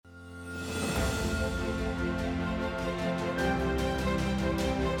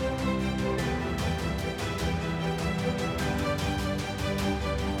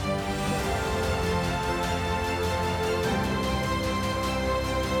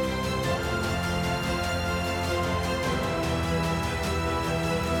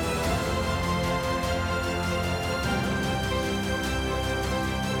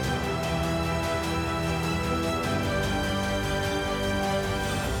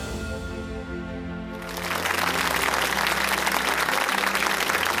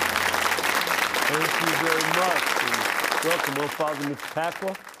Welcome, well, Father Mitch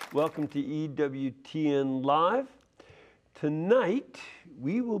Aquilina. Welcome to EWTN Live. Tonight,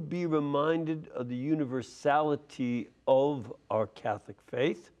 we will be reminded of the universality of our Catholic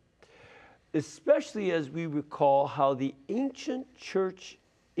faith, especially as we recall how the ancient church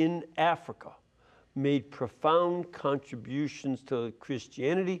in Africa made profound contributions to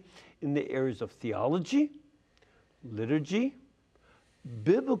Christianity in the areas of theology, liturgy,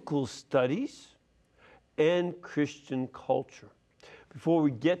 biblical studies, and Christian culture. Before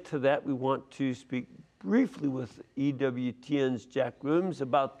we get to that, we want to speak briefly with EWTN's Jack Williams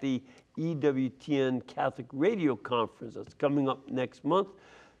about the EWTN Catholic Radio Conference that's coming up next month.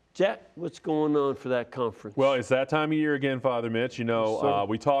 Jack, what's going on for that conference? Well, it's that time of year again, Father Mitch. You know, Yes,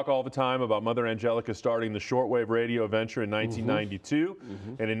 we talk all the time about Mother Angelica starting the shortwave radio venture in 1992.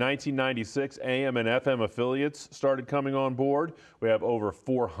 And in 1996, AM and FM affiliates started coming on board. We have over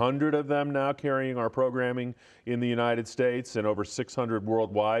 400 of them now carrying our programming in the United States and over 600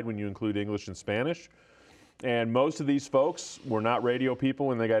 worldwide when you include English and Spanish. And most of these folks were not radio people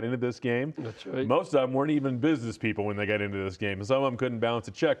when they got into this game. That's right. Most of them weren't even business people when they got into this game. And some of them couldn't balance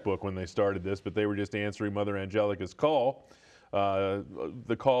a checkbook when they started this, but they were just answering Mother Angelica's call,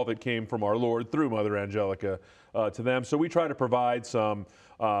 the call that came from our Lord through Mother Angelica to them. So we try to provide some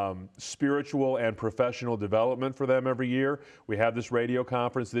spiritual and professional development for them every year. We have this radio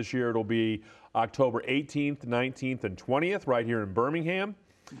conference. This year it'll be October 18th, 19th, and 20th right here in Birmingham.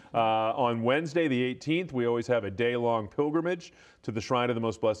 On Wednesday, the 18th, we always have a day-long pilgrimage to the Shrine of the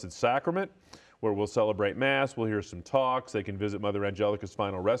Most Blessed Sacrament, where we'll celebrate Mass, we'll hear some talks, they can visit Mother Angelica's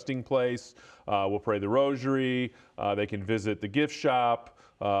final resting place, we'll pray the Rosary, they can visit the gift shop,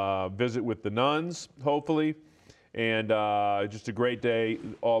 visit with the nuns, hopefully, and just a great day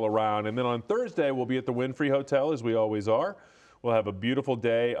all around. And then on Thursday, we'll be at the Winfrey Hotel, as we always are. We'll have a beautiful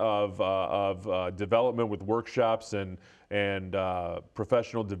day of development with workshops and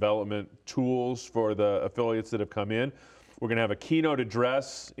professional development tools for the affiliates that have come in. We're going to have a keynote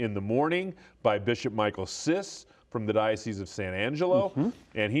address in the morning by Bishop Michael Siss from the Diocese of San Angelo.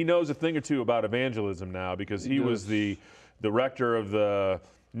 And he knows a thing or two about evangelism now because he was the rector of the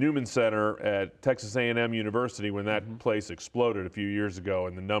Newman Center at Texas A&M University when that place exploded a few years ago,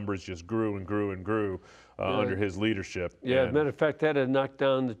 and the numbers just grew and grew and grew under his leadership. Yeah, as a matter of fact, they had to knock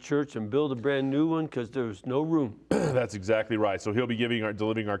down the church and build a brand new one because there was no room. That's exactly right. So he'll be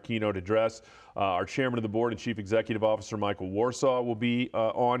delivering our keynote address. Our chairman of the board and chief executive officer, Michael Warsaw, will be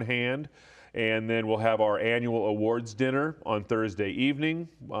on hand. And then we'll have our annual awards dinner on Thursday evening,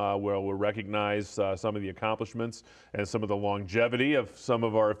 where we'll recognize some of the accomplishments and some of the longevity of some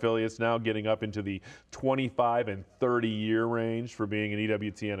of our affiliates now getting up into the 25 and 30 year range for being an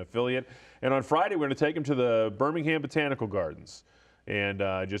EWTN affiliate. And on Friday, we're going to take them to the Birmingham Botanical Gardens and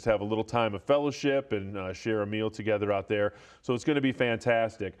just have a little time of fellowship and share a meal together out there. So it's going to be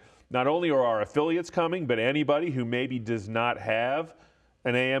fantastic. Not only are our affiliates coming, but anybody who maybe does not have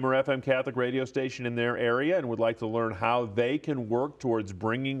an AM or FM Catholic radio station in their area and would like to learn how they can work towards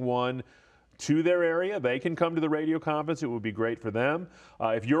bringing one to their area, they can come to the radio conference. It would be great for them.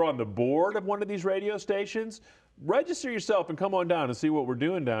 If you're on the board of one of these radio stations, register yourself and come on down and see what we're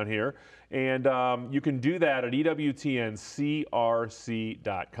doing down here. And you can do that at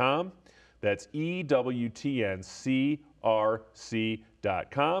EWTNCRC.com. That's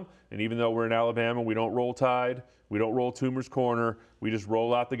EWTNCRC.com. And even though we're in Alabama, we don't roll Tide, we don't roll Toomer's Corner, we just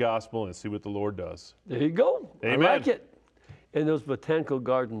roll out the gospel and see what the Lord does. There you go. Amen. I like it. And those botanical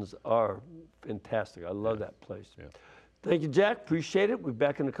gardens are fantastic. I love that place. Yeah. Thank you, Jack. Appreciate it. We'll be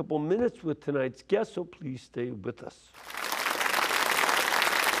back in a couple of minutes with tonight's guest, so please stay with us.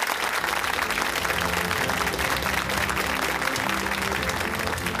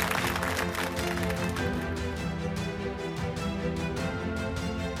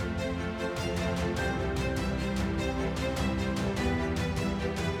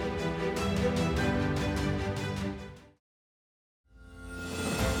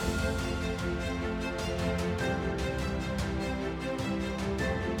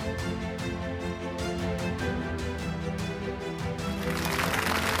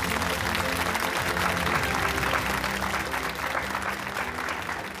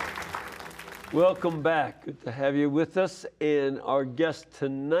 Welcome back. Good to have you with us. And our guest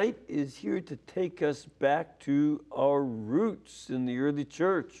tonight is here to take us back to our roots in the early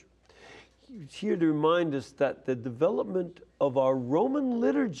church. He's here to remind us that the development of our Roman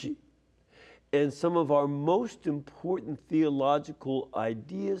liturgy and some of our most important theological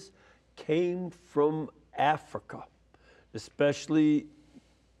ideas came from Africa, especially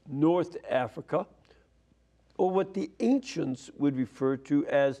North Africa, or what the ancients would refer to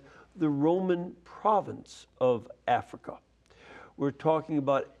as the Roman province of Africa. We're talking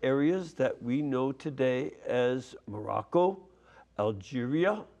about areas that we know today as Morocco,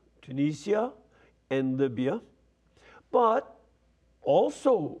 Algeria, Tunisia, and Libya. But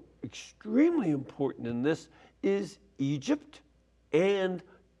also extremely important in this is Egypt and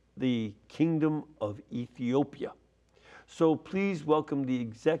the Kingdom of Ethiopia. So please welcome the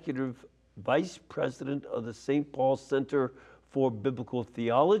Executive Vice President of the St. Paul Center for Biblical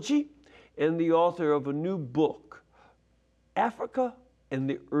Theology and the author of a new book, Africa and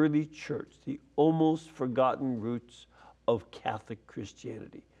the Early Church, the Almost Forgotten Roots of Catholic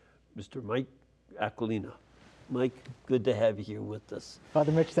Christianity, Mr. Mike Aquilina. Mike, good to have you here with us.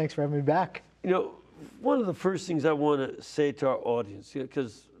 Father Mitch, thanks for having me back. You know, one of the first things I want to say to our audience,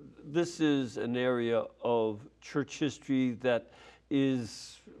 because this is an area of church history that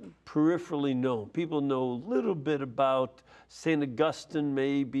is peripherally known. People know a little bit about St. Augustine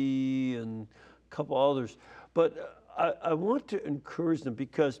maybe and a couple others, but I want to encourage them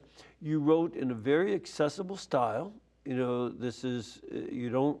because you wrote in a very accessible style. You know, this is, you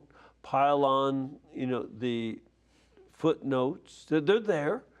don't pile on, you know, the footnotes. They're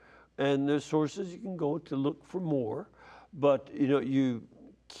there, and there's sources you can go to look for more, but, you know, you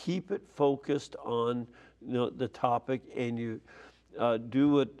keep it focused on, you know, the topic, and you do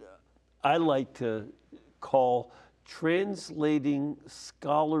what I like to call translating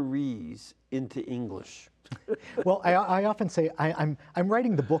scholaries into English. Well, I often say I'm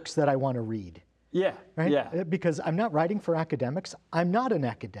writing the books that I want to read. Yeah, right? yeah. Because I'm not writing for academics. I'm not an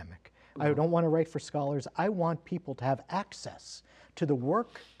academic. I don't want to write for scholars. I want people to have access to the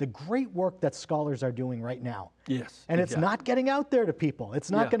work, the great work that scholars are doing right now. Yes. And it's not getting out there to people.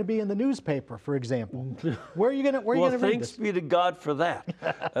 It's not going to be in the newspaper, for example. Where are you going to read this? Well, thanks be to God for that.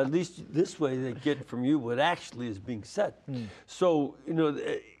 At least this way they get from you what actually is being said. So, you know,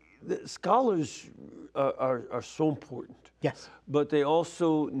 the scholars are so important. Yes. But they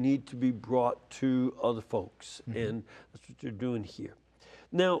also need to be brought to other folks, and that's what they're doing here.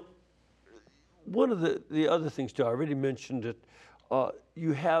 Now, one of the other things too, I already mentioned it,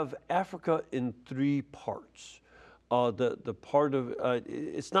 you have Africa in three parts. The part of,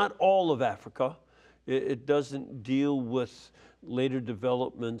 it's not all of Africa. It doesn't deal with later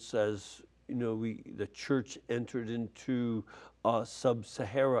developments as, you know, the church entered into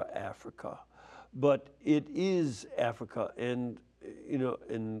sub-Sahara Africa. But it is Africa, and, you know,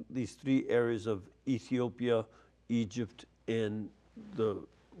 in these three areas of Ethiopia, Egypt, and the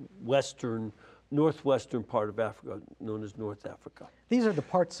northwestern part of Africa, known as North Africa. These are the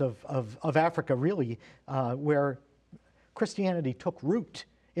parts of Africa, really, where Christianity took root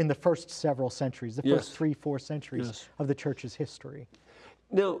in the first several centuries, the first 3-4 centuries of the church's history.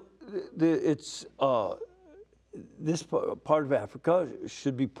 Now, it's this part of Africa,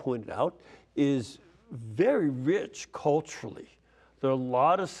 should be pointed out, is very rich culturally. There are a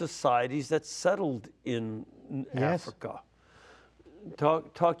lot of societies that settled in Africa.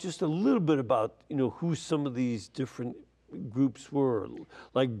 Talk just a little bit about, you know, who some of these different groups were,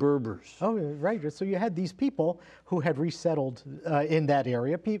 like Berbers. Oh, right. So you had these people who had resettled in that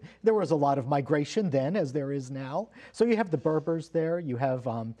area. There was a lot of migration then, as there is now. So you have the Berbers there. You have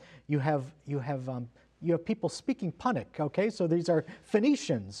people speaking Punic. Okay, so these are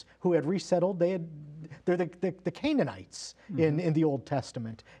Phoenicians who had resettled. They're the Canaanites in the Old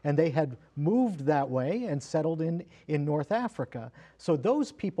Testament, and they had moved that way and settled in North Africa. So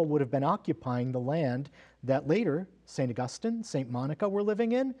those people would have been occupying the land that later St. Augustine, St. Monica were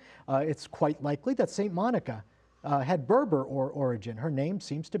living in. It's quite likely that St. Monica had Berber origin. Her name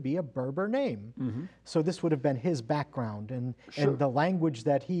seems to be a Berber name. So this would have been his background and the language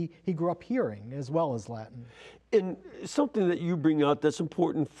that he grew up hearing, as well as Latin. And something that you bring out that's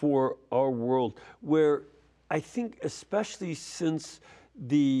important for our world, where I think especially since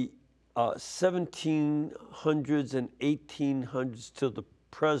the 1700s and 1800s to the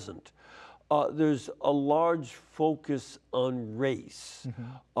present, there's a large focus on race.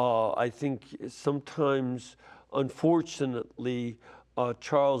 I think sometimes, unfortunately,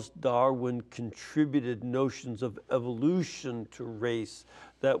 Charles Darwin contributed notions of evolution to race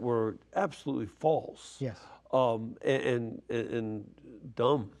that were absolutely false. Yes. And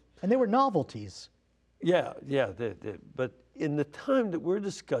dumb. And they were novelties. Yeah. But in the time that we're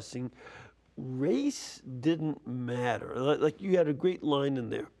discussing, race didn't matter. Like you had a great line in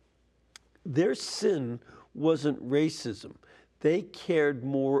there. Their sin wasn't racism. They cared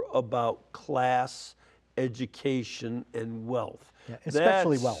more about class, education, and wealth. Yeah,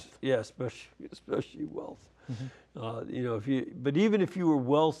 especially wealth. Yeah, especially wealth. You know, but even if you were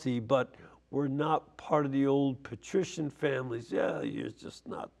wealthy, but were not part of the old patrician families, yeah, you're just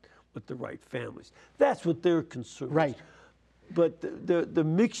not with the right families. That's what their concern was. Right. But the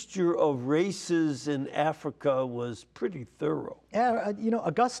mixture of races in Africa was pretty thorough.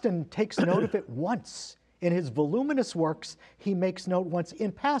 Augustine takes note of it once. In his voluminous works, he makes note once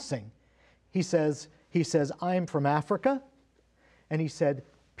in passing. He says, I'm from Africa, and he said,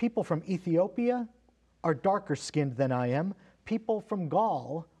 people from Ethiopia are darker skinned than I am. People from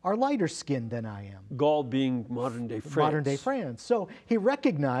Gaul are lighter skinned than I am. Gaul being modern-day France. Modern-day France. So he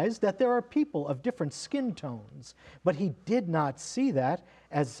recognized that there are people of different skin tones, but he did not see that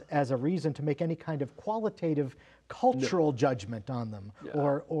as a reason to make any kind of qualitative cultural judgment on them,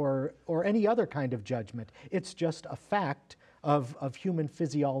 or any other kind of judgment. It's just a fact of human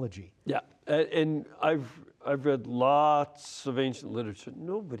physiology. Yeah, and I've read lots of ancient literature.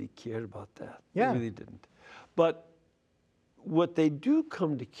 Nobody cared about that. Yeah. They really didn't. But what they do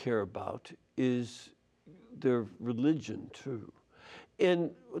come to care about is their religion too. And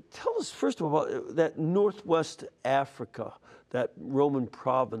tell us first of all about that Northwest Africa, that Roman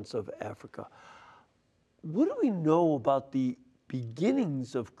province of Africa. What do we know about the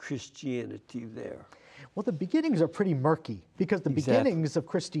beginnings of Christianity there? Well, the beginnings are pretty murky, because the beginnings of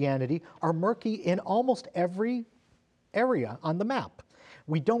Christianity are murky in almost every area on the map.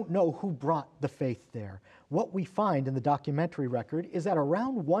 We don't know who brought the faith there. What we find in the documentary record is that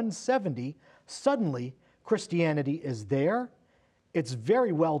around 170, suddenly Christianity is there. It's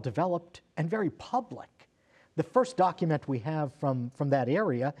very well developed and very public. The first document we have from that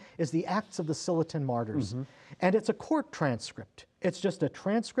area is the Acts of the Cilician Martyrs. And it's a court transcript. It's just a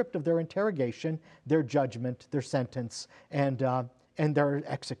transcript of their interrogation, their judgment, their sentence, and their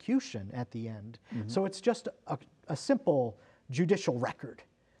execution at the end. So it's just a simple judicial record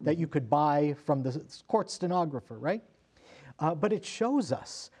that you could buy from the court stenographer, right? But it shows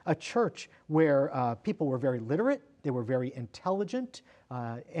us a church where people were very literate, they were very intelligent,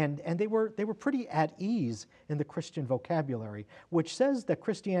 and they were pretty at ease in the Christian vocabulary, which says that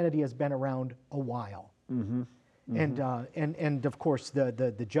Christianity has been around a while. And of course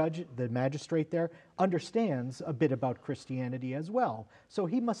the judge, the magistrate there, understands a bit about Christianity as well, so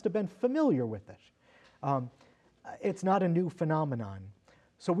he must have been familiar with it. It's not a new phenomenon.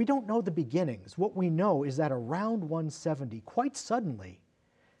 So we don't know the beginnings. What we know is that around 170, quite suddenly,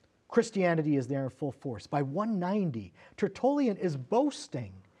 Christianity is there in full force. By 190, Tertullian is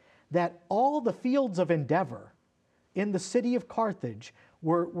boasting that all the fields of endeavor in the city of Carthage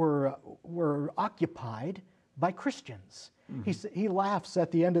were occupied by Christians. He laughs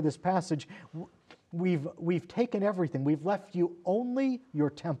at the end of this passage, we've taken everything, we've left you only your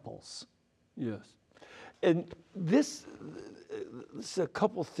temples. Yes. And this is a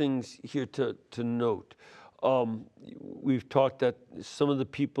couple things here to note. We've talked that some of the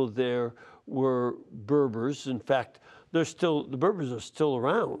people there were Berbers. In fact, the Berbers are still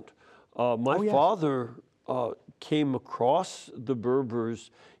around. My father came across the Berbers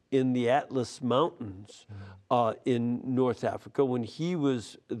in the Atlas Mountains in North Africa when he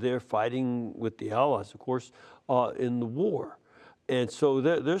was there fighting with the Allies, of course, in the war. And so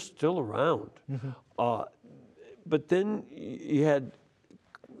they're still around. But then you had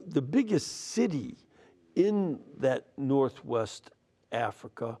the biggest city in that Northwest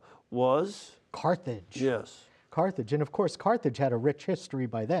Africa was? Carthage. Yes. Carthage. And of course, Carthage had a rich history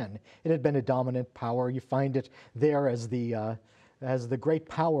by then. It had been a dominant power. You find it there as the great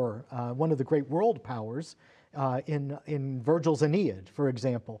power, one of the great world powers in Virgil's Aeneid, for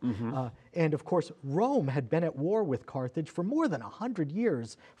example. And of course, Rome had been at war with Carthage for more than 100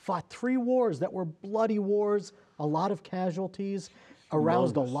 years, fought 3 wars that were bloody wars, a lot of casualties,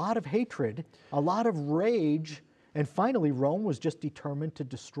 aroused a lot of hatred, a lot of rage, and finally Rome was just determined to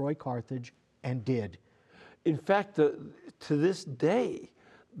destroy Carthage, and did. In fact, to this day,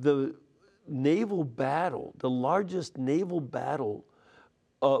 the naval battle, the largest naval battle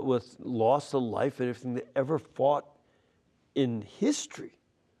with loss of life and everything that ever fought in history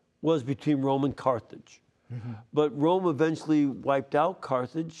was between Rome and Carthage. But Rome eventually wiped out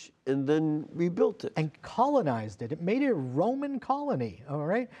Carthage and then rebuilt it. And colonized it. It made it a Roman colony, all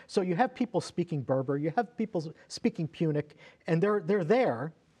right? So you have people speaking Berber, you have people speaking Punic, and they're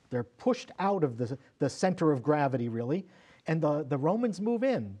there. They're pushed out of the center of gravity, really, and the Romans move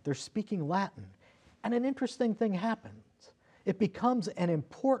in. They're speaking Latin. And an interesting thing happens. It becomes an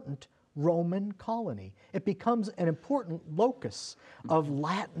important Roman colony. It becomes an important locus of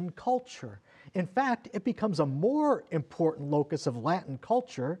Latin culture. In fact, it becomes a more important locus of Latin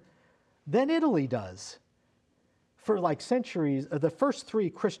culture than Italy does. For like centuries, the first 3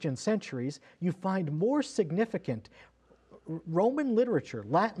 Christian centuries, you find more significant Roman literature,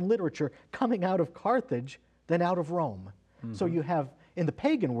 Latin literature, coming out of Carthage than out of Rome. So you have In the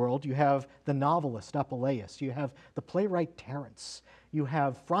pagan world, you have the novelist Apuleius, you have the playwright Terence, you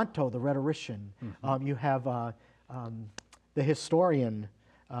have Fronto, the rhetorician, you have the historian.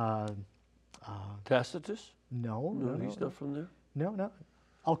 Tacitus? No, He's not from there. no.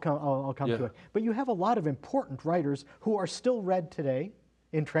 I'll come Yeah. to it. But you have a lot of important writers who are still read today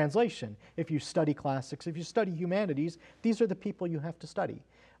in translation. If you study classics, if you study humanities, these are the people you have to study.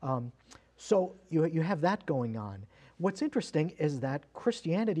 So you have that going on. What's interesting is that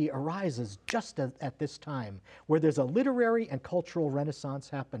Christianity arises just at this time, where there's a literary and cultural renaissance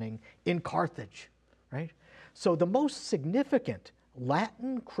happening in Carthage, right? So the most significant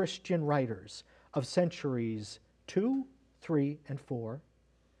Latin Christian writers of centuries 2, 3, and 4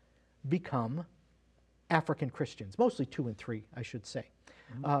 become African Christians, mostly 2 and 3, I should say.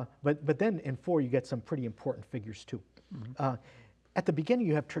 But then in 4 you get some pretty important figures too. At the beginning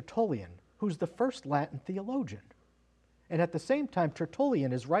you have Tertullian, who's the first Latin theologian. And at the same time,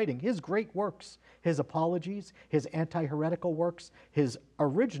 Tertullian is writing his great works, his apologies, his anti-heretical works, his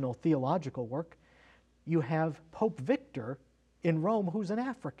original theological work. You have Pope Victor in Rome, who's an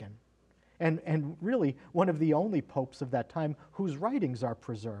African, and really one of the only popes of that time whose writings are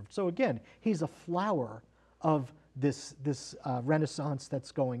preserved. So again, he's a flower of this Renaissance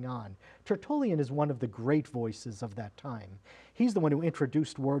that's going on. Tertullian is one of the great voices of that time. He's the one who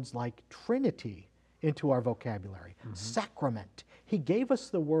introduced words like Trinity into our vocabulary, sacrament. He gave us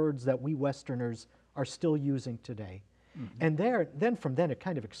the words that we Westerners are still using today. And then from then it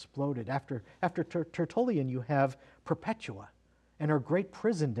kind of exploded. After Tertullian, you have Perpetua and her great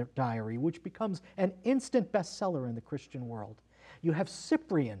prison diary, which becomes an instant bestseller in the Christian world. You have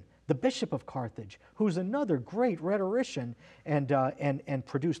Cyprian, the bishop of Carthage, who's another great rhetorician and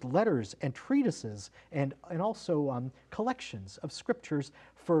produced letters and treatises and also collections of scriptures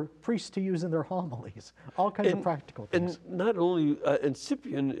for priests to use in their homilies, all kinds of practical things. And not only, and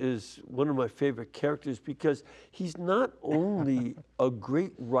Cyprian is one of my favorite characters because he's not only a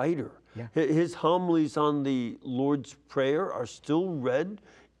great writer. Yeah. His homilies on the Lord's Prayer are still read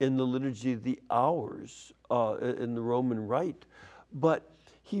in the Liturgy of the Hours in the Roman Rite, but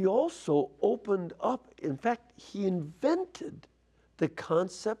he also opened up, in fact, he invented the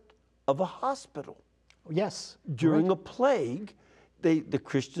concept of a hospital. Yes. During a plague, the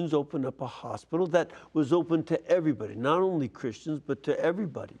Christians opened up a hospital that was open to everybody, not only Christians, but to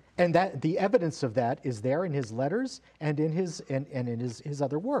everybody. And that the evidence of that is there in his letters and in his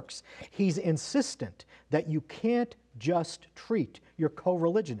other works. He's insistent that you can't just treat your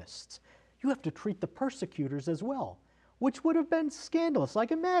co-religionists. You have to treat the persecutors as well, which would have been scandalous. Like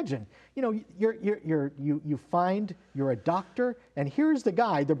imagine, you find you're a doctor, and here's the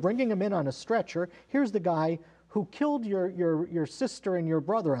guy. They're bringing him in on a stretcher. Here's the guy who killed your sister and your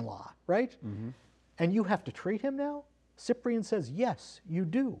brother-in-law, right? And you have to treat him now? Cyprian says, yes, you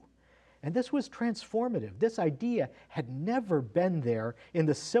do. And this was transformative. This idea had never been there in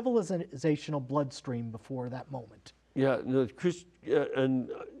the civilizational bloodstream before that moment. Yeah, no,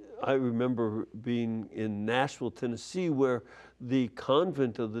 and I remember being in Nashville, Tennessee, where the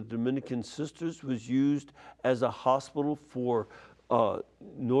convent of the Dominican Sisters was used as a hospital for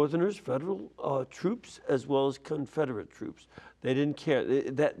Northerners, federal troops, as well as Confederate troops. They didn't care.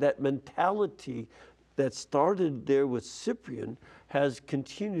 That mentality that started there with Cyprian has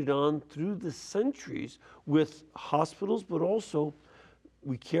continued on through the centuries with hospitals, but also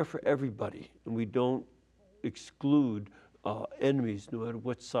we care for everybody, and we don't exclude enemies, no matter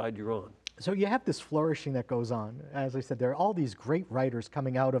what side you're on. So you have this flourishing that goes on. As I said, there are all these great writers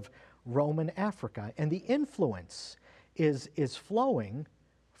coming out of Rome and Africa, and the influence is flowing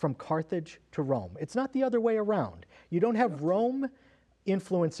from Carthage to Rome. It's not the other way around. You don't have Rome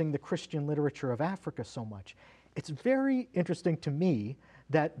influencing the Christian literature of Africa so much. It's very interesting to me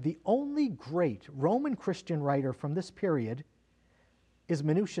that the only great Roman Christian writer from this period is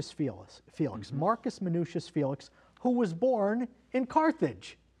Minucius Felix, Marcus Minucius Felix, who was born in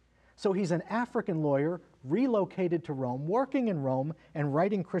Carthage. So he's an African lawyer relocated to Rome, working in Rome and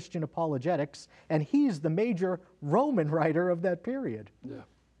writing Christian apologetics, and he's the major Roman writer of that period. Yeah,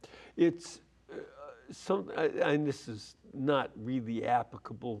 it's and this is not really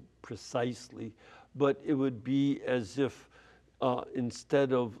applicable precisely, but it would be as if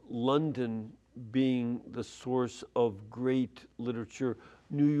instead of London being the source of great literature,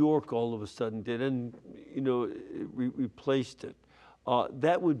 New York all of a sudden did, and replaced it.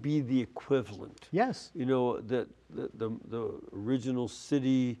 That would be the equivalent. Yes. That the original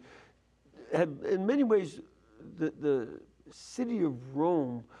city had, in many ways, the city of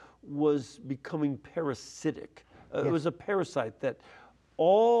Rome was becoming parasitic. It was a parasite that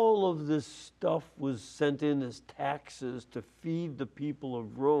all of this stuff was sent in as taxes to feed the people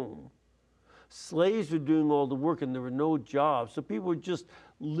of Rome. Slaves were doing all the work and there were no jobs. So people were just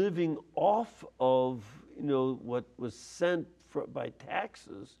living off of, what was sent by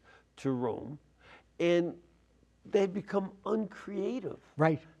taxes to Rome. And they had become uncreative.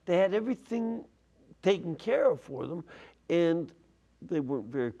 Right. They had everything taken care of for them, and they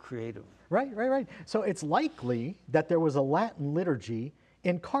weren't very creative. Right. So it's likely that there was a Latin liturgy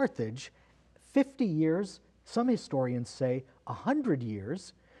in Carthage 50 years, some historians say 100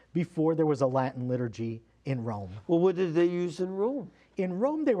 years, before there was a Latin liturgy in Rome. Well, what did they use in Rome? In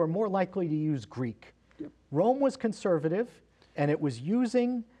Rome, they were more likely to use Greek. Yep. Rome was conservative, and it was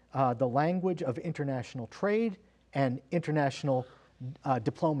using the language of international trade and international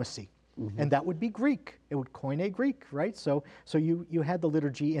diplomacy. Mm-hmm. And that would be Greek. It would Koine Greek, right? So you had the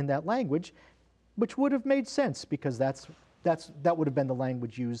liturgy in that language, which would have made sense because that would have been the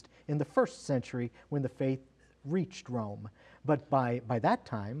language used in the first century when the faith reached Rome. But by that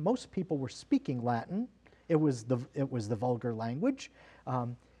time, most people were speaking Latin. It was the vulgar language.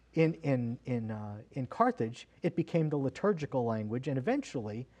 In Carthage, it became the liturgical language, and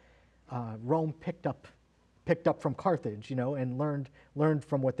eventually, Rome picked up from Carthage, and learned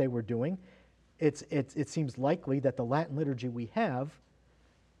from what they were doing. It seems likely that the Latin liturgy we have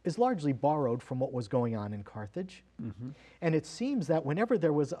is largely borrowed from what was going on in Carthage. Mm-hmm. And it seems that whenever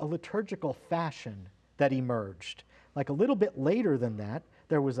there was a liturgical fashion that emerged, like a little bit later than that,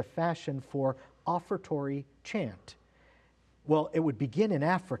 there was a fashion for offertory chant. Well, it would begin in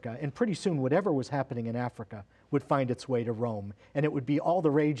Africa, and pretty soon whatever was happening in Africa would find its way to Rome, and it would be all the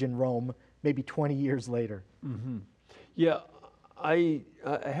rage in Rome maybe 20 years later. Mm-hmm. Yeah, I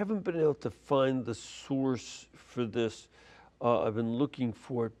haven't been able to find the source for this. I've been looking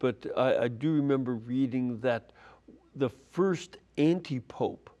for it, but I do remember reading that the first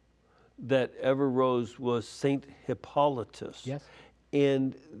anti-pope that ever rose was Saint Hippolytus. Yes.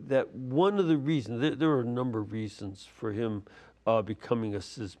 And that one of the reasons, there are a number of reasons for him becoming a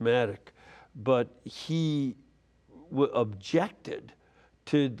schismatic, but he objected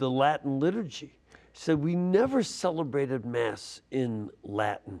to the Latin liturgy. He said, we never celebrated Mass in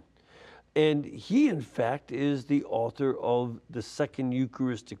Latin. And he, in fact, is the author of the second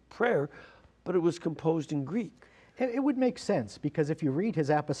Eucharistic prayer, but it was composed in Greek. It would make sense, because if you read his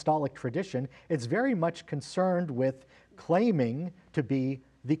apostolic tradition, it's very much concerned with claiming to be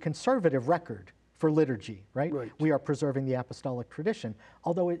the conservative record for liturgy, right? We are preserving the apostolic tradition,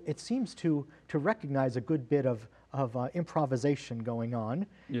 although it seems to recognize a good bit of improvisation going on.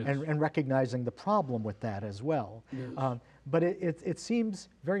 Yes. and recognizing the problem with that as well. Yes. But it seems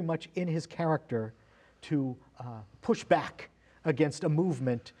very much in his character to push back against a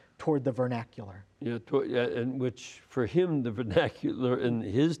movement toward the vernacular. Yeah, and which for him, the vernacular in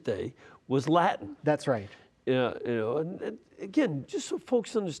his day was Latin. That's right. Yeah, and again, just so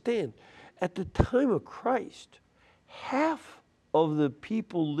folks understand, at the time of Christ, half of the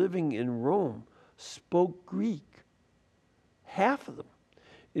people living in Rome spoke Greek. Half of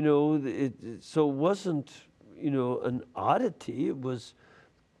them. So it wasn't, an oddity. It was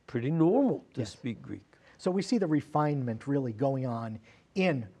pretty normal to speak Greek. So we see the refinement really going on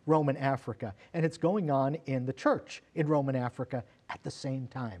in Roman Africa, and it's going on in the church in Roman Africa at the same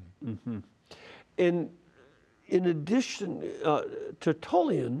time. Mm-hmm. And in addition,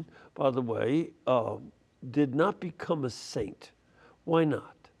 Tertullian, by the way, did not become a saint. Why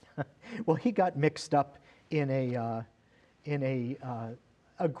not? Well, he got mixed up in a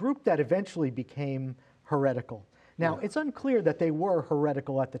group that eventually became heretical. Now, it's unclear that they were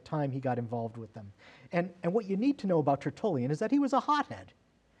heretical at the time he got involved with them. And what you need to know about Tertullian is that he was a hothead.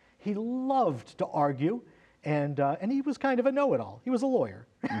 He loved to argue, and he was kind of a know-it-all. He was a lawyer,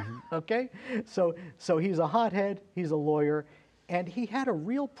 mm-hmm. Okay? So he's a hothead, he's a lawyer, and he had a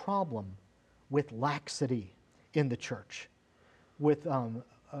real problem with laxity in the church, with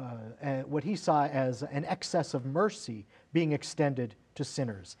what he saw as an excess of mercy being extended to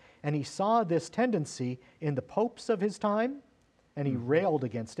sinners. And he saw this tendency in the popes of his time, and he railed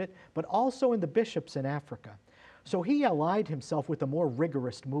against it, but also in the bishops in Africa. So he allied himself with a more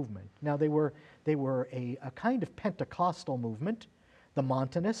rigorous movement. Now they were a kind of Pentecostal movement, the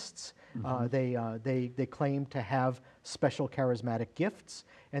Montanists. Mm-hmm. They claimed to have special charismatic gifts,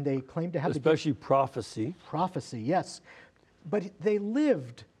 and they claimed to have especially prophecy. Prophecy, yes. But they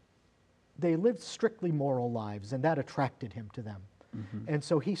lived strictly moral lives, and that attracted him to them. Mm-hmm. And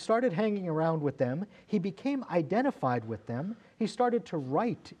so he started hanging around with them. He became identified with them. He started to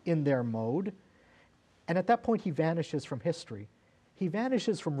write in their mode. And at that point, he vanishes from history. He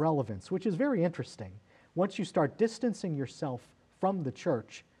vanishes from relevance, which is very interesting. Once you start distancing yourself from the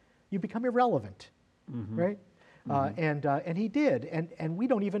church, you become irrelevant, right? And he did, and we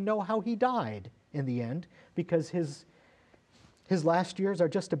don't even know how he died in the end, because his last years are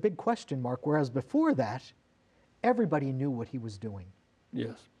just a big question mark, whereas before that, everybody knew what he was doing.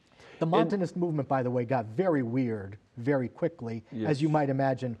 Yes. The Montanist movement, by the way, got very weird very quickly, as you might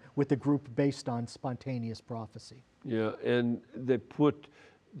imagine, with the group based on spontaneous prophecy. Yeah, and they put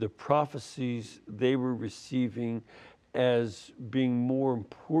the prophecies they were receiving as being more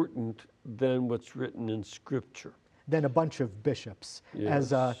important than what's written in Scripture. Than a bunch of bishops, as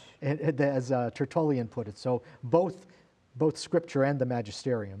Tertullian put it. So both Scripture and the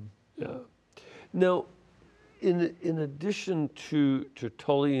magisterium. Yeah. Now, in addition to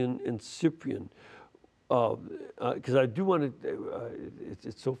Tertullian and Cyprian, because I do want to,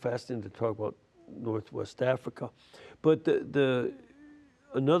 it's so fascinating to talk about Northwest Africa, but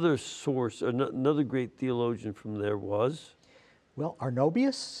another source, another great theologian from there was? Well,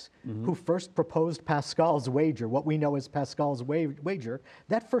 Arnobius, who first proposed Pascal's wager, what we know as Pascal's wager,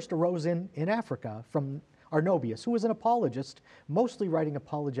 that first arose in Africa from Arnobius, who was an apologist, mostly writing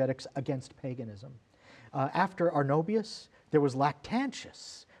apologetics against paganism. After Arnobius, there was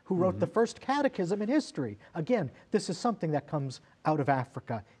Lactantius, who wrote the first catechism in history. Again, this is something that comes out of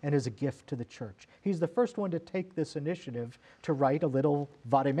Africa and is a gift to the church. He's the first one to take this initiative to write a little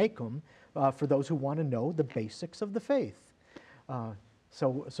vademecum for those who want to know the basics of the faith.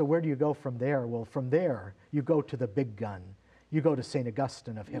 So where do you go from there? Well, from there, you go to the big gun. You go to St.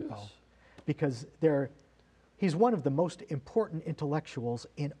 Augustine of Hippo, because he's one of the most important intellectuals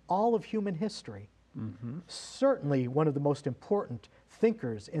in all of human history. Certainly one of the most important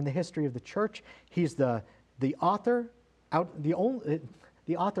thinkers in the history of the church. He's the author outside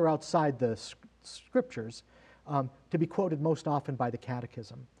the scriptures to be quoted most often by the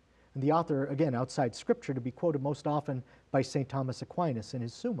Catechism, and the author, again, outside Scripture, to be quoted most often by St. Thomas Aquinas in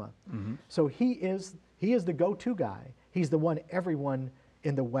his Summa. So he is the go-to guy. He's the one everyone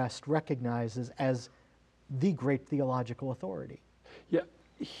in the West recognizes as the great theological authority. Yeah,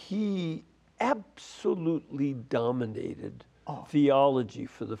 he absolutely dominated theology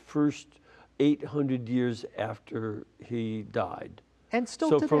for the first 800 years after he died. And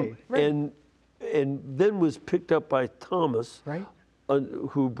still today, right? And then was picked up by Thomas, right?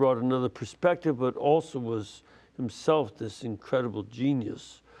 Who brought another perspective, but also was himself this incredible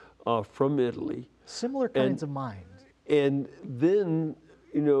genius from Italy. Similar kinds of minds. And then,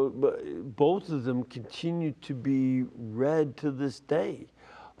 both of them continue to be read to this day.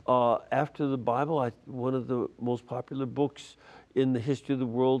 After the Bible, one of the most popular books in the history of the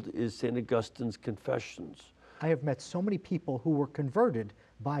world is St. Augustine's Confessions. I have met so many people who were converted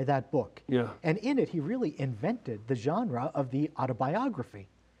by that book. Yeah. And in it, he really invented the genre of the autobiography.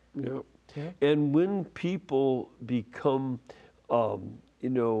 Yeah. And when people become, sort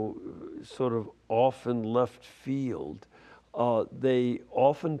of off in left field, they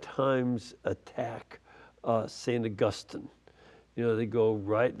oftentimes attack St. Augustine. They go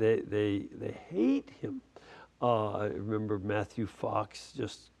right, they hate him. I remember Matthew Fox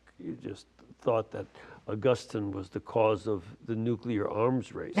just thought that Augustine was the cause of the nuclear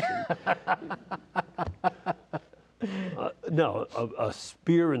arms race. No, a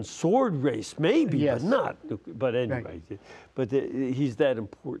spear and sword race maybe, yes. But not. But anyway, right. But he's that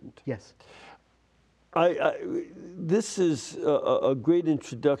important. Yes. This is a great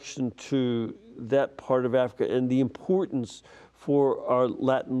introduction to that part of Africa and the importance for our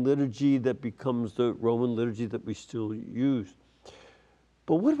Latin liturgy that becomes the Roman liturgy that we still use.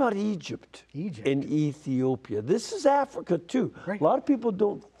 But what about Egypt and Ethiopia? This is Africa too. Right. A lot of people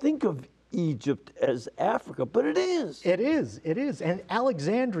don't think of Egypt as Africa, but it is. It is. And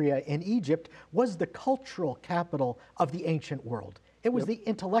Alexandria in Egypt was the cultural capital of the ancient world. It was the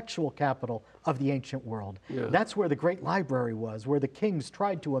intellectual capital of the ancient world. Yeah. That's where the great library was, where the kings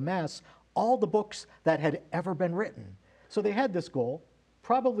tried to amass all the books that had ever been written. So they had this goal,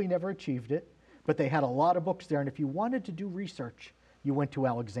 probably never achieved it, but they had a lot of books there. And if you wanted to do research, you went to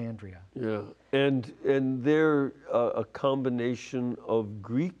Alexandria. Yeah, and there a combination of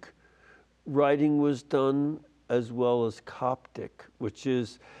Greek writing was done as well as Coptic, which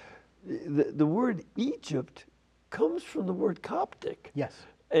is, the word Egypt comes from the word Coptic. Yes.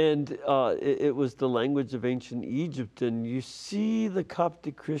 And it was the language of ancient Egypt, and you see the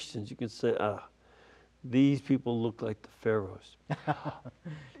Coptic Christians, you can say, these people look like the pharaohs.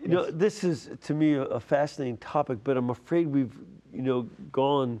 This is, to me, a fascinating topic, but I'm afraid we've,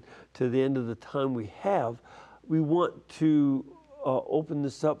 gone to the end of the time we have. We want to open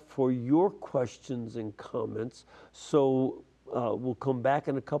this up for your questions and comments. So we'll come back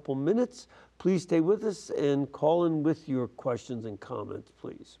in a couple minutes, Please stay with us and call in with your questions and comments,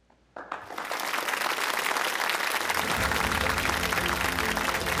 please.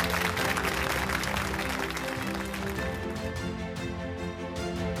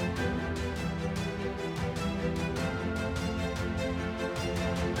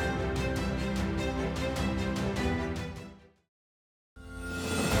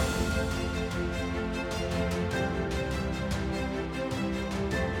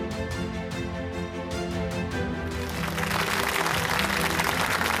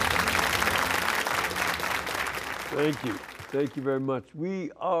 Thank you. Thank you very much.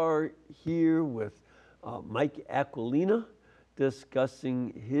 We are here with Mike Aquilina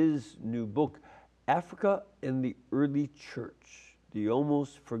discussing his new book, Africa and the Early Church, the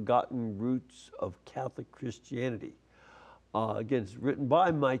Almost Forgotten Roots of Catholic Christianity. Again, it's written by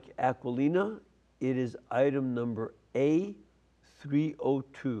Mike Aquilina. It is item number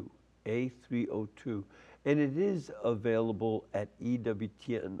A302, A302, and it is available at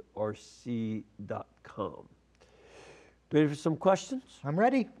ewtnrc.com. Ready for some questions? I'm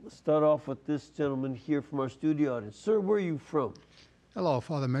ready. Let's start off with this gentleman here from our studio audience. Sir, where are you from? Hello,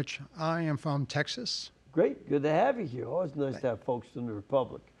 Father Mitch. I am from Texas. Great. Good to have you here. Always nice to have folks from the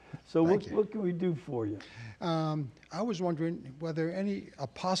Republic. So what can we do for you? I was wondering whether any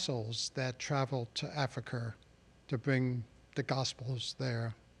apostles that traveled to Africa to bring the Gospels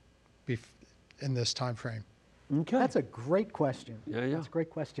there in this time frame. Okay. That's a great question. Yeah. That's a great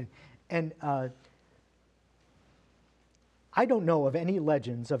question. And I don't know of any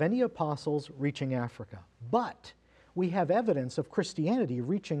legends of any apostles reaching Africa, but we have evidence of Christianity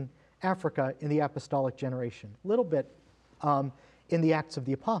reaching Africa in the apostolic generation, a little bit in the Acts of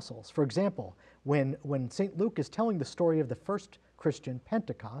the Apostles. For example, when St. Luke is telling the story of the first Christian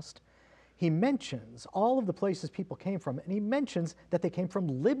Pentecost, he mentions all of the places people came from, and he mentions that they came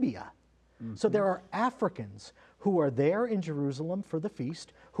from Libya. Mm-hmm. So there are Africans who are there in Jerusalem for the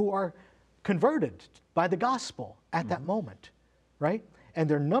feast, who are converted by the gospel at that moment, right? And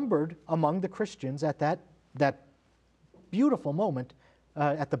they're numbered among the Christians at that beautiful moment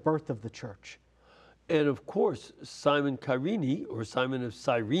at the birth of the church. And of course, Simon Kyrene, or Simon of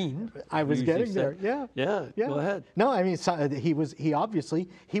Cyrene. I was getting there, yeah. Yeah, go ahead. No, I mean, he was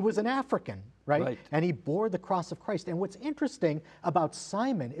an African, right? And he bore the cross of Christ. And what's interesting about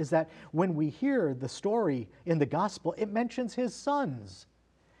Simon is that when we hear the story in the gospel, it mentions his sons.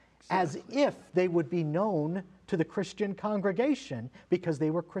 As if they would be known to the Christian congregation because they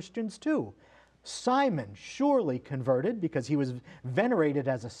were Christians too. Simon surely converted because he was venerated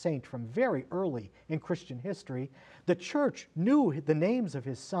as a saint from very early in Christian history. The church knew the names of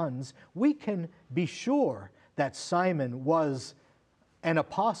his sons. We can be sure that Simon was an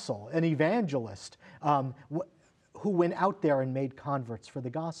apostle, an evangelist, who went out there and made converts for the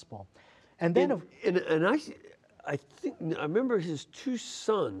gospel. And then I remember his two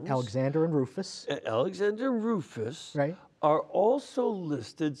sons, Alexander and Rufus. Alexander and Rufus, right, are also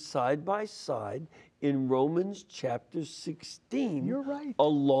listed side by side in Romans chapter 16. You're right.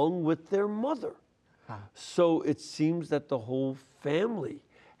 Along with their mother. So it seems that the whole family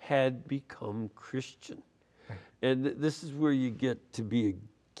had become Christian. Right. And this is where you get to be a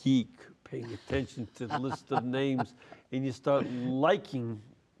geek, paying attention to the list of names, and you start liking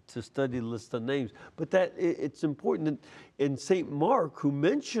to study the list of names. But that it's important. In St. Mark, who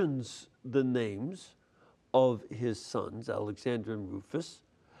mentions the names of his sons, Alexander and Rufus,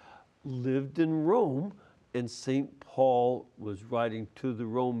 lived in Rome, and St. Paul was writing to the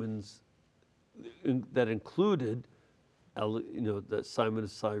Romans that included, the Simon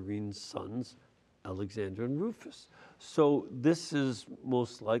of Cyrene's sons, Alexander and Rufus. So this is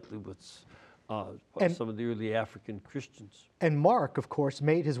most likely what's some of the early African Christians. And Mark, of course,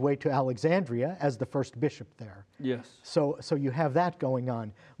 made his way to Alexandria as the first bishop there. Yes. So you have that going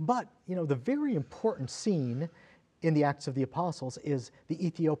on. But, the very important scene in the Acts of the Apostles is the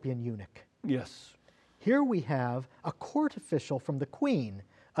Ethiopian eunuch. Yes. Here we have a court official from the Queen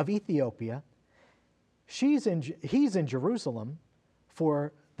of Ethiopia. He's in Jerusalem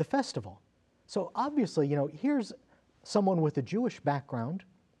for the festival. So obviously, here's someone with a Jewish background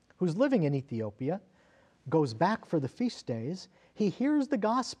who's living in Ethiopia, goes back for the feast days. He hears the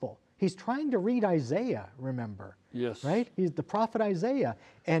gospel. He's trying to read Isaiah, remember? Yes. Right? He's the prophet Isaiah.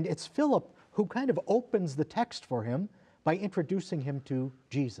 And it's Philip who kind of opens the text for him by introducing him to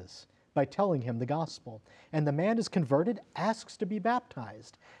Jesus, by telling him the gospel. And the man is converted, asks to be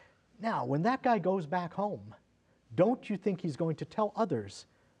baptized. Now, when that guy goes back home, don't you think he's going to tell others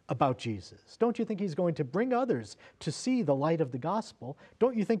about Jesus? Don't you think he's going to bring others to see the light of the gospel?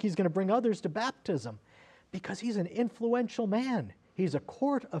 Don't you think he's going to bring others to baptism? Because he's an influential man. He's a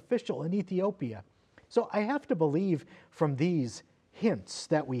court official in Ethiopia. So I have to believe from these hints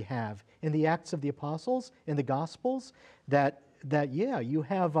that we have in the Acts of the Apostles, in the Gospels, that yeah, you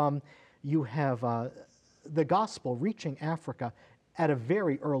have the gospel reaching Africa at a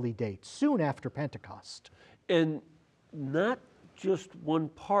very early date, soon after Pentecost. And not just one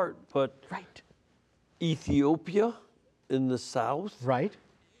part, but Right. Ethiopia in the south, Right.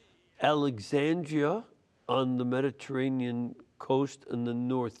 Alexandria on the Mediterranean coast in the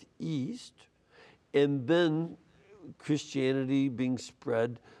northeast, and then Christianity being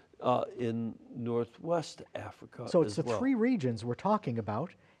spread in northwest Africa. So it's as the well. three regions we're talking about,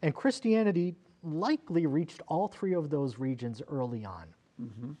 and Christianity likely reached all three of those regions early on.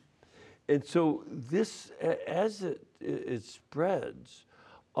 And so this, as it spreads,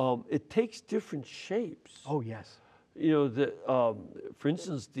 it takes different shapes. Oh, yes. You know, for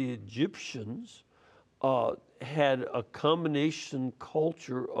instance, the Egyptians had a combination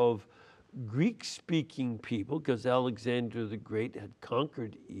culture of Greek-speaking people, because Alexander the Great had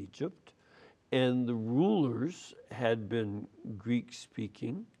conquered Egypt, and the rulers had been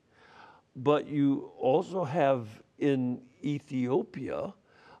Greek-speaking. But you also have in Ethiopia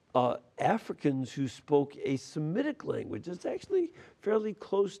Africans who spoke a Semitic language. It's actually fairly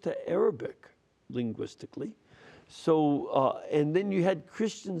close to Arabic linguistically. So, and then you had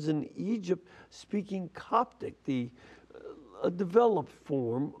Christians in Egypt speaking Coptic, a developed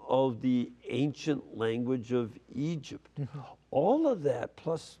form of the ancient language of Egypt. All of that,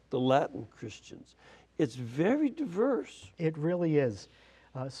 plus the Latin Christians, it's very diverse. It really is.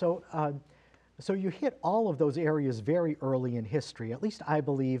 So you hit all of those areas very early in history. At least I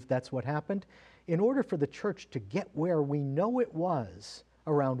believe that's what happened. In order for the church to get where we know it was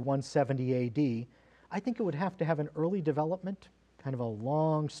around 170 AD, I think it would have to have an early development, kind of a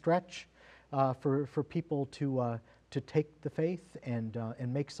long stretch for people to take the faith and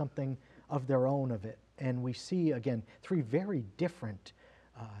make something of their own of it. And we see, again, three very different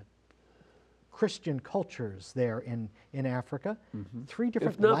Christian cultures there in Africa, three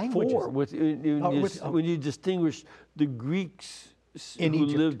different If not languages. four, when you distinguish the Greeks In who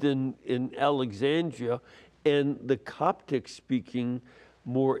Egypt. lived in Alexandria and the Coptic-speaking,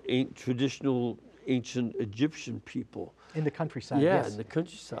 more traditional ancient Egyptian people. In the countryside, Yeah, yes. in the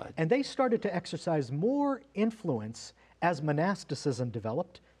countryside. And they started to exercise more influence as monasticism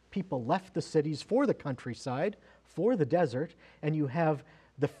developed. People left the cities for the countryside, for the desert, and you have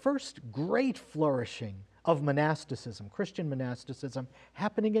the first great flourishing of monasticism, Christian monasticism,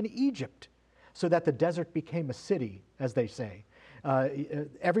 happening in Egypt, so that the desert became a city, as they say.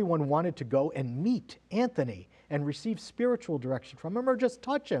 Everyone wanted to go and meet Anthony and receive spiritual direction from him or just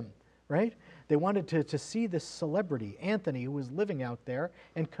touch him, right? They wanted to see this celebrity, Anthony, who was living out there,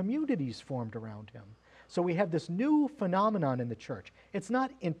 and communities formed around him. So we have this new phenomenon in the church. It's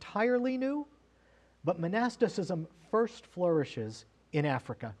not entirely new, but monasticism first flourishes in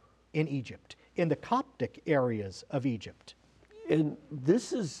Africa, in Egypt, in the Coptic areas of Egypt. And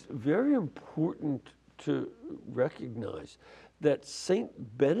this is very important to recognize that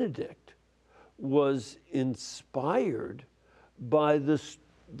Saint Benedict was inspired by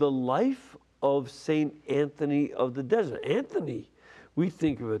the life of Saint Anthony of the Desert. Anthony, we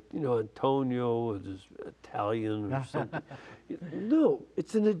think of it, Antonio as Italian or something. No,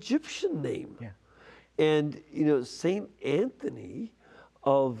 it's an Egyptian name. Yeah. And, Saint Anthony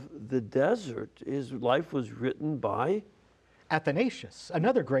of the Desert, his life was written by Athanasius,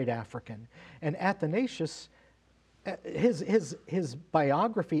 another great African. And Athanasius, his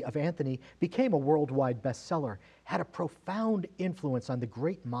biography of Anthony became a worldwide bestseller, had a profound influence on the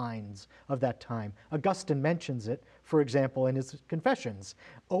great minds of that time. Augustine mentions it, for example, in his Confessions,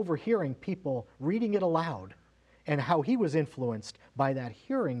 overhearing people reading it aloud and how he was influenced by that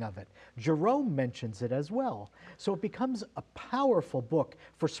hearing of it. Jerome mentions it as well. So it becomes a powerful book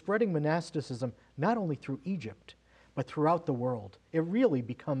for spreading monasticism, not only through Egypt, but throughout the world. It really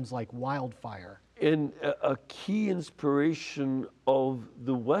becomes like wildfire. And a key inspiration of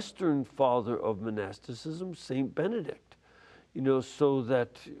the Western father of monasticism, Saint Benedict, so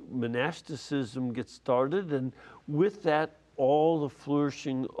that monasticism gets started, and with that, all the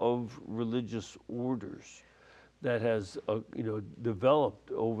flourishing of religious orders that has,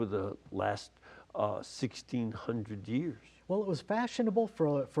 developed over the last 1,600 years. Well, it was fashionable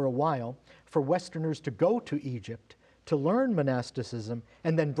for a while for Westerners to go to Egypt to learn monasticism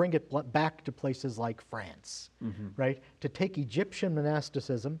and then bring it back to places like France, right? To take Egyptian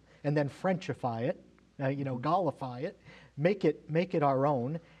monasticism and then Frenchify it, Gaulify it, make it our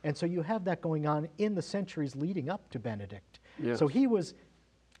own. And so you have that going on in the centuries leading up to Benedict. Yes. So he was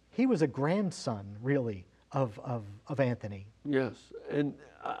a grandson, really, of Anthony. Yes, and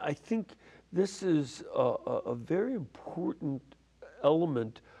I think this is a very important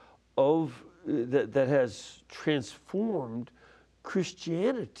element of that has transformed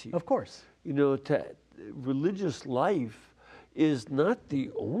Christianity. Of course. You know, religious life is not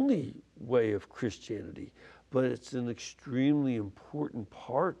the only way of Christianity, but it's an extremely important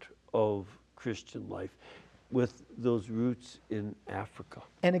part of Christian life with those roots in Africa.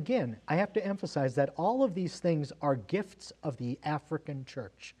 And again, I have to emphasize that all of these things are gifts of the African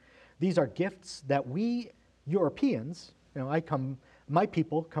church. These are gifts that we Europeans, you know, my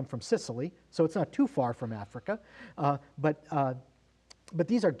people come from Sicily, so it's not too far from Africa, but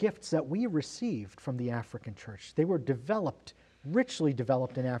these are gifts that we received from the African church. They were developed, richly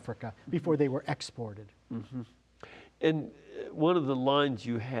developed in Africa before they were exported. Mm-hmm. And one of the lines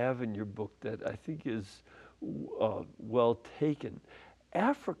you have in your book that I think is well taken,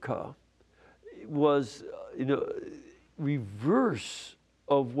 Africa was, reverse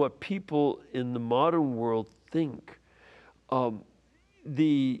of what people in the modern world think.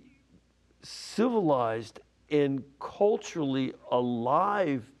 The civilized and culturally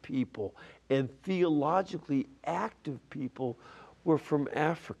alive people and theologically active people were from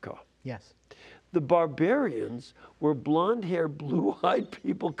Africa. Yes. The barbarians were blonde-haired, blue-eyed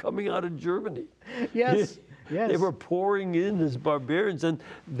people coming out of Germany. Yes, yes. They were pouring in as barbarians, and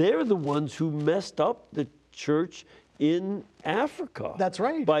they're the ones who messed up the church in Africa. That's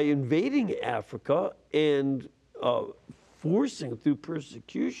right. By invading Africa and forcing, through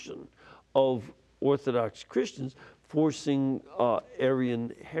persecution of Orthodox Christians, forcing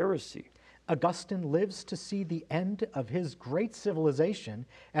Arian heresy. Augustine lives to see the end of his great civilization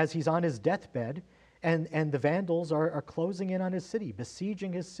as he's on his deathbed, and the Vandals are closing in on his city,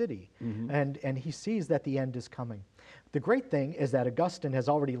 besieging his city, and he sees that the end is coming. The great thing is that Augustine has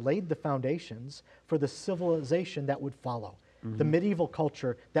already laid the foundations for the civilization that would follow, the medieval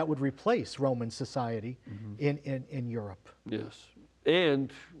culture that would replace Roman society in Europe. Yes,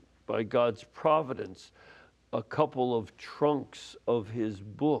 and by God's providence, a couple of trunks of his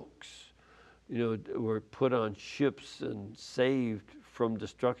books, were put on ships and saved from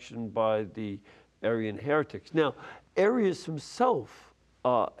destruction by the Arian heretics. Now, Arius himself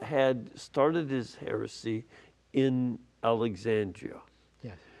had started his heresy in Alexandria.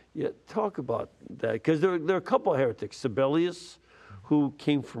 Yes. Yeah, talk about that, because there are a couple of heretics. Sibelius, who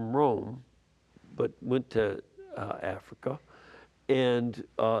came from Rome, but went to Africa, and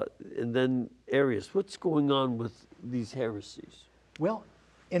then Arius. What's going on with these heresies? Well,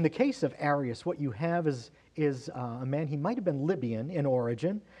 in the case of Arius, what you have is a man, he might have been Libyan in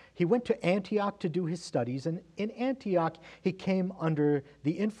origin. He went to Antioch to do his studies, and in Antioch, he came under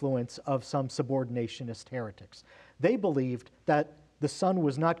the influence of some subordinationist heretics. They believed that the Son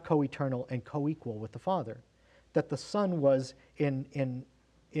was not co-eternal and co-equal with the Father, that the Son was, in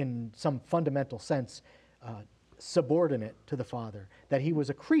some fundamental sense, subordinate to the Father, that he was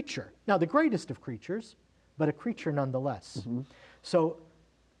a creature. Now, the greatest of creatures, but a creature nonetheless. So,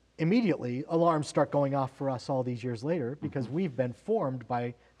 immediately, alarms start going off for us all these years later, because we've been formed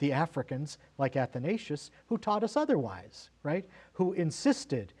by the Africans, like Athanasius, who taught us otherwise, right? Who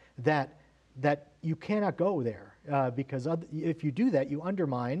insisted that you cannot go there, because if you do that, you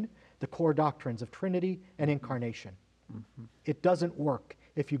undermine the core doctrines of Trinity and Incarnation. It doesn't work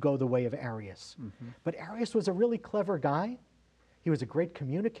if you go the way of Arius. But Arius was a really clever guy. He was a great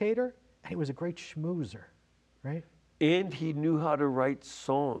communicator, and he was a great schmoozer, right? And he knew how to write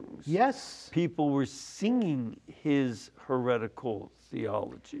songs. Yes. People were singing his heretical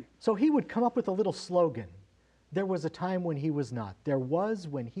theology. So he would come up with a little slogan. There was a time when he was not. There was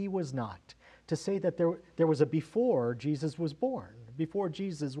when he was not. To say that there was a before Jesus was born, before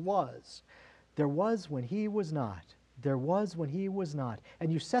Jesus was. There was when he was not. There was when he was not.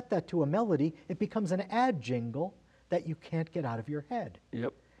 And you set that to a melody, it becomes an ad jingle that you can't get out of your head.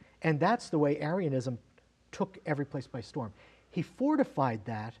 Yep. And that's the way Arianism took every place by storm. He fortified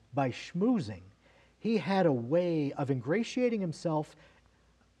that by schmoozing. He had a way of ingratiating himself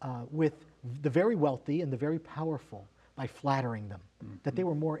with the very wealthy and the very powerful by flattering them, that they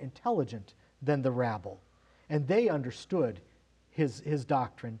were more intelligent than the rabble. And they understood his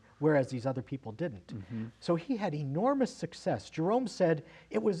doctrine, whereas these other people didn't. So he had enormous success. Jerome said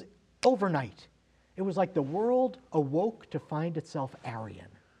it was overnight. It was like the world awoke to find itself Arian.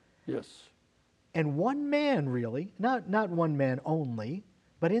 Yes. And one man, really, not one man only,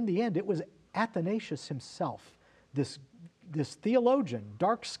 but in the end, it was Athanasius himself, this theologian,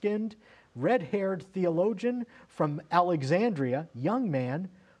 dark-skinned, red-haired theologian from Alexandria, young man,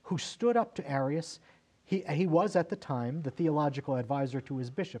 who stood up to Arius. He was, at the time, the theological advisor to his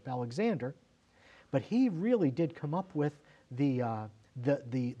bishop, Alexander, But he really did come up with the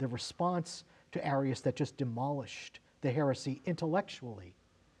response to Arius that just demolished the heresy intellectually.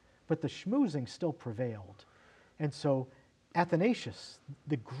 But the schmoozing still prevailed. And so Athanasius,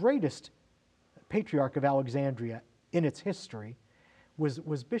 the greatest patriarch of Alexandria in its history,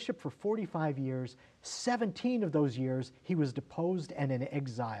 was bishop for 45 years. 17 of those years he was deposed and in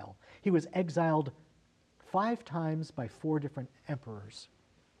exile. He was exiled 5 times by 4 different emperors.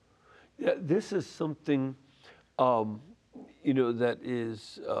 Yeah, this is something, that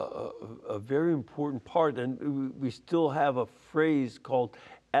is a very important part. And we still have a phrase called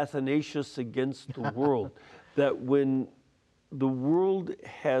Athanasius against the world, that when the world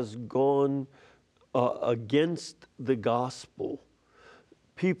has gone against the gospel,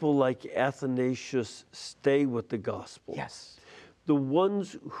 people like Athanasius stay with the gospel. Yes. The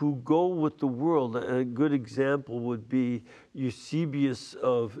ones who go with the world, a good example would be Eusebius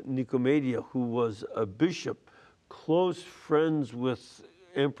of Nicomedia, who was a bishop, close friends with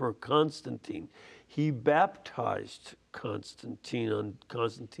Emperor Constantine. He baptized Constantine on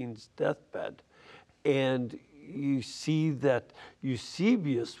Constantine's deathbed. And you see that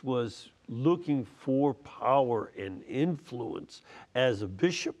Eusebius was looking for power and influence as a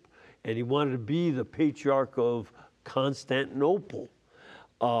bishop, and he wanted to be the patriarch of Constantinople.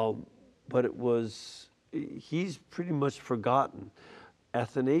 But he's pretty much forgotten.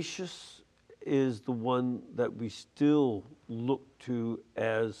 Athanasius is the one that we still look to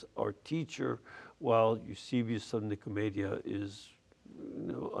as our teacher, while Eusebius of Nicomedia is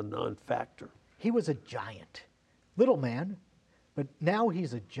a non-factor. He was a giant, little man, but now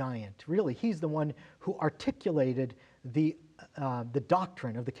he's a giant. Really, he's the one who articulated the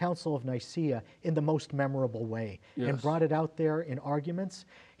doctrine of the Council of Nicaea in the most memorable way, Yes. and brought it out there in arguments.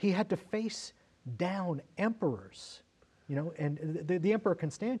 He had to face down emperors, and the Emperor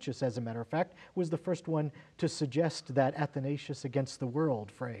Constantius, as a matter of fact, was the first one to suggest that Athanasius against the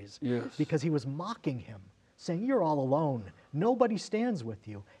world phrase, Yes. because he was mocking him, saying, "You're all alone. Nobody stands with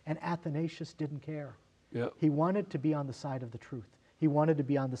you." And Athanasius didn't care. Yeah. He wanted to be on the side of the truth. He wanted to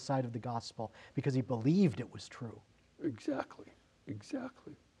be on the side of the gospel because he believed it was true. Exactly.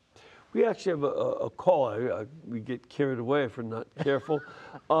 We actually have a call. We get carried away if we're not careful.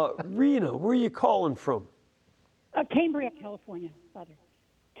 Rena, where are you calling from? Cambria, California, Father.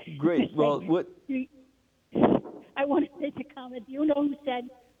 Great. Well, what? I want to make a comment. Do you know who said,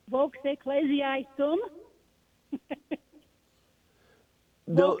 "Vox ecclesiae sum"?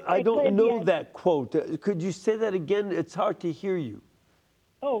 No, Vox I don't know ecclesiae. that quote. Could you say that again? It's hard to hear you.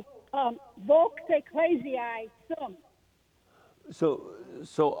 Vox ecclesiae sum.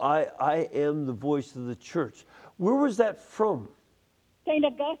 So I am the voice of the church. Where was that from? St.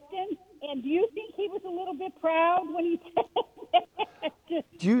 Augustine. And do you think he was a little bit proud when he said that?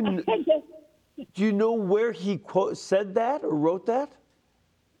 Do you know where he said that or wrote that?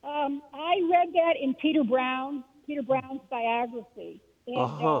 I read that in Peter Brown's biography. And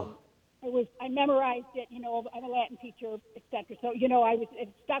I memorized it, I'm a Latin teacher, etc. So, it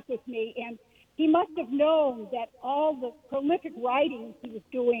stuck with me. And he must have known that all the prolific writings he was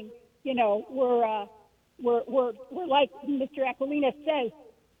doing, were like Mr. Aquilina says,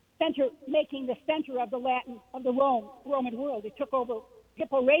 making the center of the Roman world. It took over,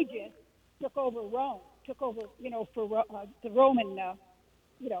 Hippo Regius took over Rome, for the Roman,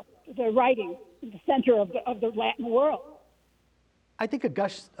 the writing, the center of the Latin world. I think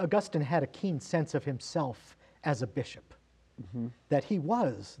Augustine had a keen sense of himself as a bishop, that he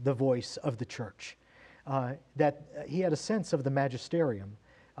was the voice of the church, that he had a sense of the magisterium.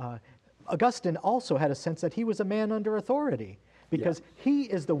 Augustine also had a sense that he was a man under authority, because he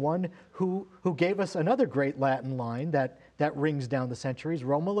is the one who gave us another great Latin line that rings down the centuries,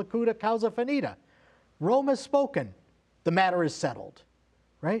 Roma locuta causa finita. Rome has spoken, the matter is settled,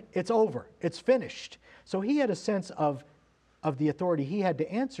 right? It's over, it's finished. So he had a sense of the authority he had to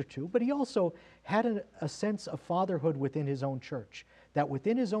answer to, but he also had a sense of fatherhood within his own church, that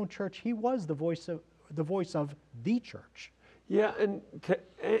within his own church he was the voice of the church. Yeah, and to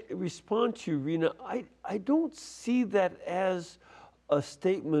respond to you, Rena, I don't see that as a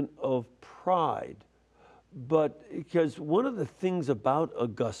statement of pride, but because one of the things about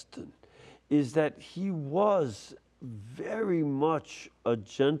Augustine is that he was very much a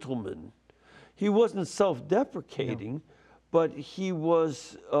gentleman. He wasn't self-deprecating, but he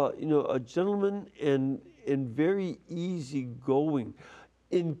was, a gentleman and very easygoing.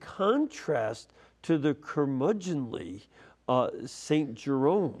 In contrast to the curmudgeonly Saint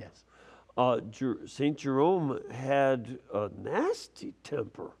Jerome. Yes. Saint Jerome had a nasty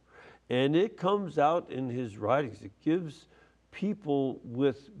temper, and it comes out in his writings. It gives people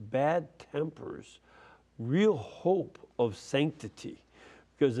with bad tempers real hope of sanctity.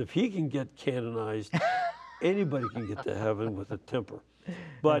 Because if he can get canonized, anybody can get to heaven with a temper.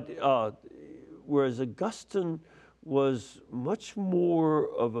 But whereas Augustine was much more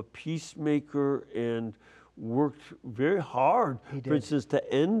of a peacemaker and worked very hard, for instance,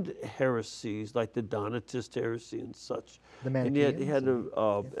 to end heresies like the Donatist heresy and such. The and he had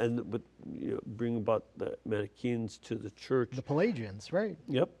Manichaeans to bring about the Manichaeans to the church. The Pelagians, right?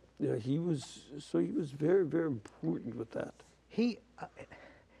 Yep. Yeah, he was very, very important with that. He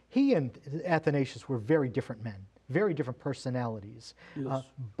and Athanasius were very different men, very different personalities. Yes.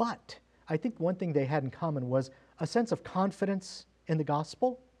 But I think one thing they had in common was a sense of confidence in the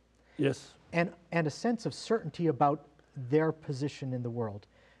gospel. Yes. And a sense of certainty about their position in the world,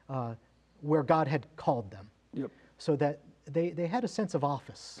 where God had called them. Yep. So that they had a sense of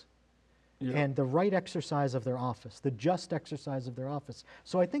office, and the right exercise of their office, the just exercise of their office.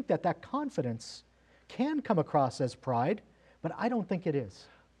 So I think that confidence can come across as pride, but I don't think it is.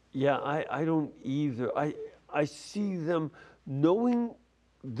 Yeah, I don't either. I see them knowing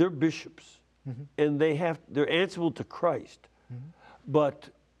they're bishops, and they're answerable to Christ, but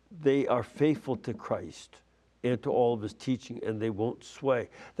they are faithful to Christ and to all of his teaching, and they won't sway.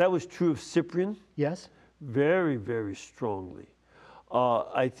 That was true of Cyprian. Yes. Very, very strongly.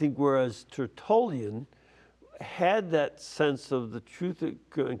 I think whereas Tertullian had that sense of the truth and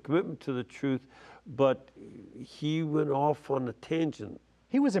commitment to the truth, but he went off on a tangent.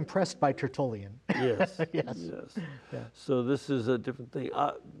 He was impressed by Tertullian. Yes. Yes. Yes. Yeah. So this is a different thing.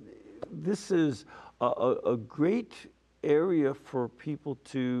 This is a great area for people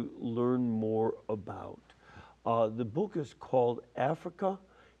to learn more about. The book is called Africa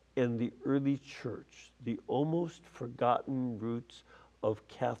and the Early Church, the Almost Forgotten Roots of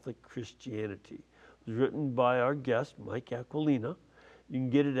Catholic Christianity. It was written by our guest, Mike Aquilina. You can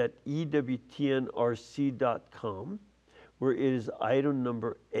get it at ewtnrc.com, where it is item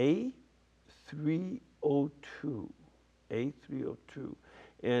number A302. A302.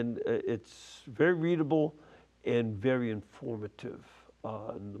 And it's very readable and very informative.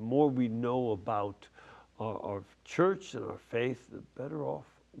 And the more we know about our church and our faith, the better off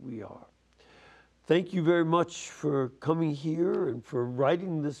we are. Thank you very much for coming here and for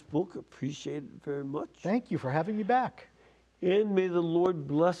writing this book. Appreciate it very much. Thank you for having me back. And may the Lord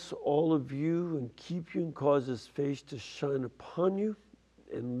bless all of you and keep you and cause his face to shine upon you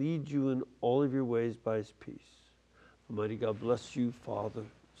and lead you in all of your ways by his peace. Almighty God bless you, Father,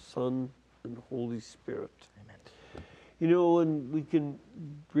 Son, and Holy Spirit. Amen. You know, and we can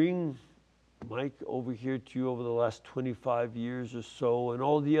bring Mike over here to you over the last 25 years or so, and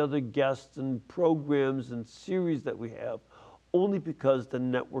all the other guests and programs and series that we have, only because the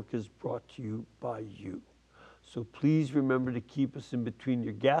network is brought to you by you. So please remember to keep us in between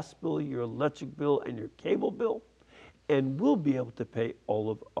your gas bill, your electric bill, and your cable bill, and we'll be able to pay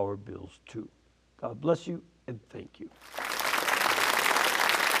all of our bills too. God bless you, and thank you.